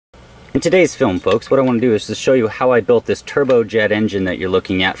In today's film, folks, what I want to do is to show you how I built this turbojet engine that you're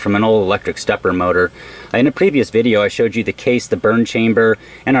looking at from an old electric stepper motor. In a previous video, I showed you the case, the burn chamber,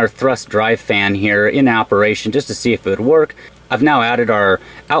 and our thrust drive fan here in operation just to see if it would work. I've now added our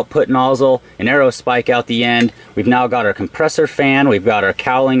output nozzle, an arrow spike out the end. We've now got our compressor fan. We've got our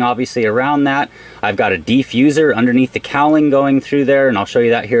cowling obviously around that. I've got a diffuser underneath the cowling going through there, and I'll show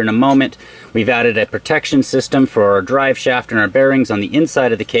you that here in a moment. We've added a protection system for our drive shaft and our bearings on the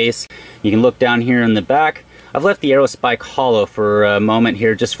inside of the case. You can look down here in the back. I've left the arrow spike hollow for a moment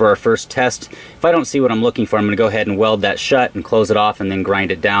here just for our first test. If I don't see what I'm looking for, I'm going to go ahead and weld that shut and close it off and then grind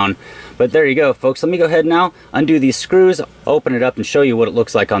it down. But there you go, folks. Let me go ahead now, undo these screws, open it up and show you what it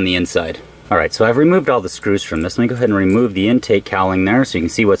looks like on the inside. Alright, so I've removed all the screws from this. Let me go ahead and remove the intake cowling there so you can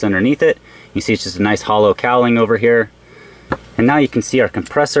see what's underneath it. You see it's just a nice hollow cowling over here. And now you can see our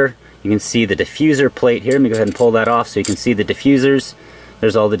compressor. You can see the diffuser plate here. Let me go ahead and pull that off so you can see the diffusers.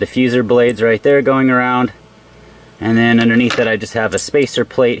 There's all the diffuser blades right there going around. And then underneath that I just have a spacer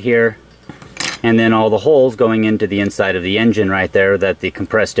plate here. And then all the holes going into the inside of the engine right there that the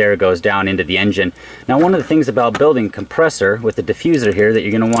compressed air goes down into the engine. Now one of the things about building a compressor with the diffuser here that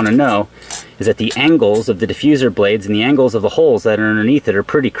you're going to want to know is that the angles of the diffuser blades and the angles of the holes that are underneath it are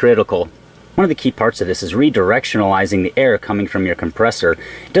pretty critical. One of the key parts of this is redirectionalizing the air coming from your compressor.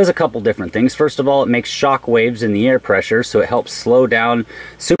 It does a couple different things. First of all, it makes shock waves in the air pressure, so it helps slow down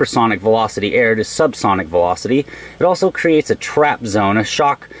supersonic velocity air to subsonic velocity. It also creates a trap zone, a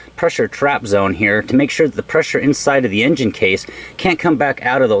shock pressure trap zone here to make sure that the pressure inside of the engine case can't come back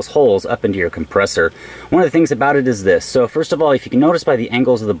out of those holes up into your compressor. One of the things about it is this. So first of all, if you can notice by the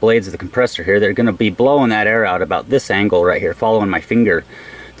angles of the blades of the compressor here, they're going to be blowing that air out about this angle right here, following my finger.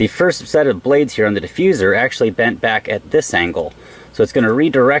 The first set of blades here on the diffuser actually bent back at this angle. So it's going to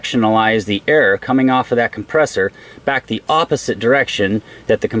redirectionalize the air coming off of that compressor back the opposite direction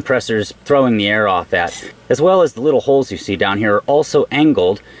that the compressor is throwing the air off at. As well as the little holes you see down here are also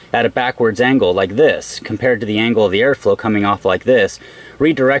angled at a backwards angle like this, compared to the angle of the airflow coming off like this,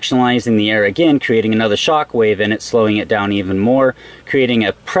 redirectionalizing the air again, creating another shock wave in it, slowing it down even more, creating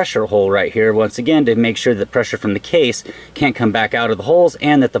a pressure hole right here, once again to make sure that pressure from the case can't come back out of the holes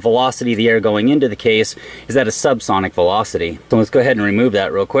and that the velocity of the air going into the case is at a subsonic velocity. So let's go ahead and remove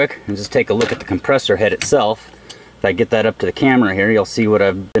that real quick and just take a look at the compressor head itself. If I get that up to the camera here, you'll see what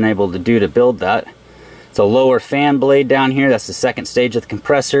I've been able to do to build that. It's a lower fan blade down here. That's the second stage of the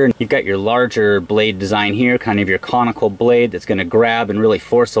compressor. You've got your larger blade design here, kind of your conical blade that's going to grab and really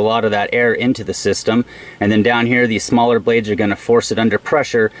force a lot of that air into the system. And then down here, these smaller blades are going to force it under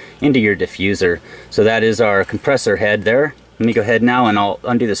pressure into your diffuser. So that is our compressor head there. Let me go ahead now and I'll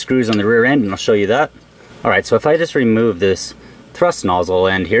undo the screws on the rear end and I'll show you that. Alright, so if I just remove this thrust nozzle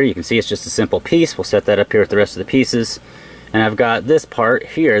end here, you can see it's just a simple piece. We'll set that up here with the rest of the pieces. And I've got this part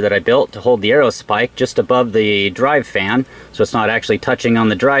here that I built to hold the arrow spike just above the drive fan, so it's not actually touching on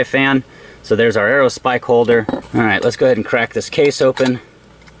the drive fan. So there's our arrow spike holder. Alright, let's go ahead and crack this case open.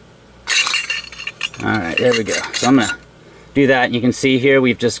 Alright, there we go. So I'm going to do that. You can see here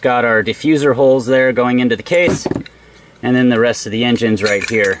we've just got our diffuser holes there going into the case, and then the rest of the engine's right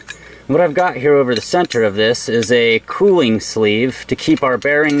here. What I've got here over the center of this is a cooling sleeve to keep our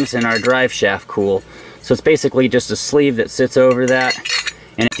bearings and our drive shaft cool. So it's basically just a sleeve that sits over that,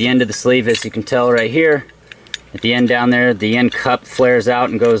 and at the end of the sleeve, as you can tell right here, at the end down there, the end cup flares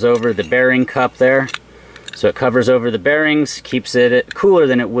out and goes over the bearing cup there. So it covers over the bearings, keeps it cooler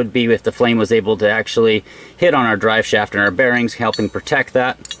than it would be if the flame was able to actually hit on our drive shaft and our bearings, helping protect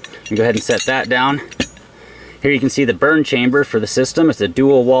that. You go ahead and set that down. Here you can see the burn chamber for the system. It's a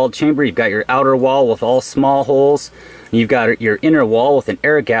dual walled chamber. You've got your outer wall with all small holes. You've got your inner wall with an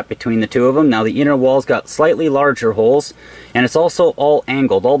air gap between the two of them. Now the inner wall's got slightly larger holes, and it's also all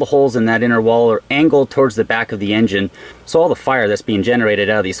angled. All the holes in that inner wall are angled towards the back of the engine. So all the fire that's being generated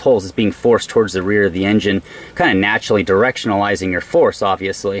out of these holes is being forced towards the rear of the engine, kind of naturally directionalizing your force,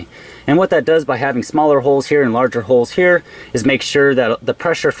 obviously. And what that does by having smaller holes here and larger holes here is make sure that the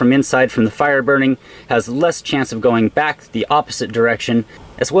pressure from inside from the fire burning has less chance of going back the opposite direction,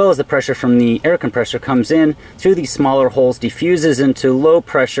 as well as the pressure from the air compressor comes in through these smaller holes, diffuses into low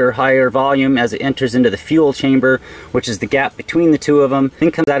pressure, higher volume as it enters into the fuel chamber, which is the gap between the two of them,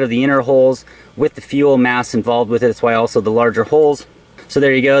 then comes out of the inner holes with the fuel mass involved with it. That's why also the larger holes. So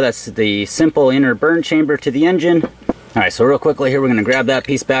there you go, that's the simple inner burn chamber to the engine. Alright, so real quickly here we're going to grab that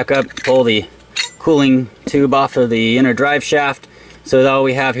piece back up, pull the cooling tube off of the inner drive shaft. So all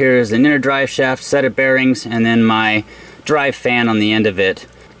we have here is an inner drive shaft, set of bearings, and then my drive fan on the end of it.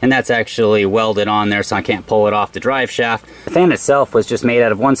 and that's actually welded on there so I can't pull it off the drive shaft. The fan itself was just made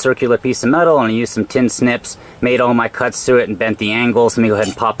out of one circular piece of metal, and I used some tin snips, made all my cuts to it and bent the angles. Let me go ahead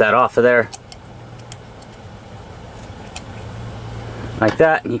and pop that off of there. Like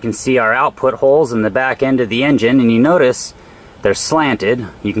that, and you can see our output holes in the back end of the engine, and you notice they're slanted.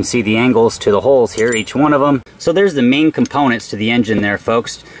 You can see the angles to the holes here, each one of them. So there's the main components to the engine there,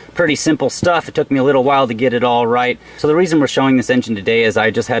 folks. Pretty simple stuff. It took me a little while to get it all right. So the reason we're showing this engine today is I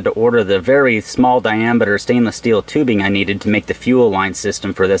just had to order the very small diameter stainless steel tubing I needed to make the fuel line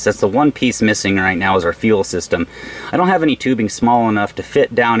system for this. That's the one piece missing right now, is our fuel system. I don't have any tubing small enough to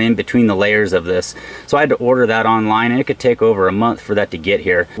fit down in between the layers of this, so I had to order that online, and it could take over a month for that to get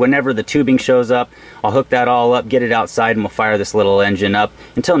here. Whenever the tubing shows up, I'll hook that all up, get it outside, and we'll fire this little engine up.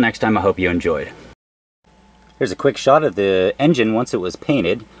 Until next time, I hope you enjoyed. Here's a quick shot of the engine once it was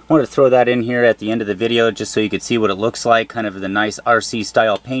painted. I wanted to throw that in here at the end of the video just so you could see what it looks like, kind of the nice RC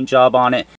style paint job on it.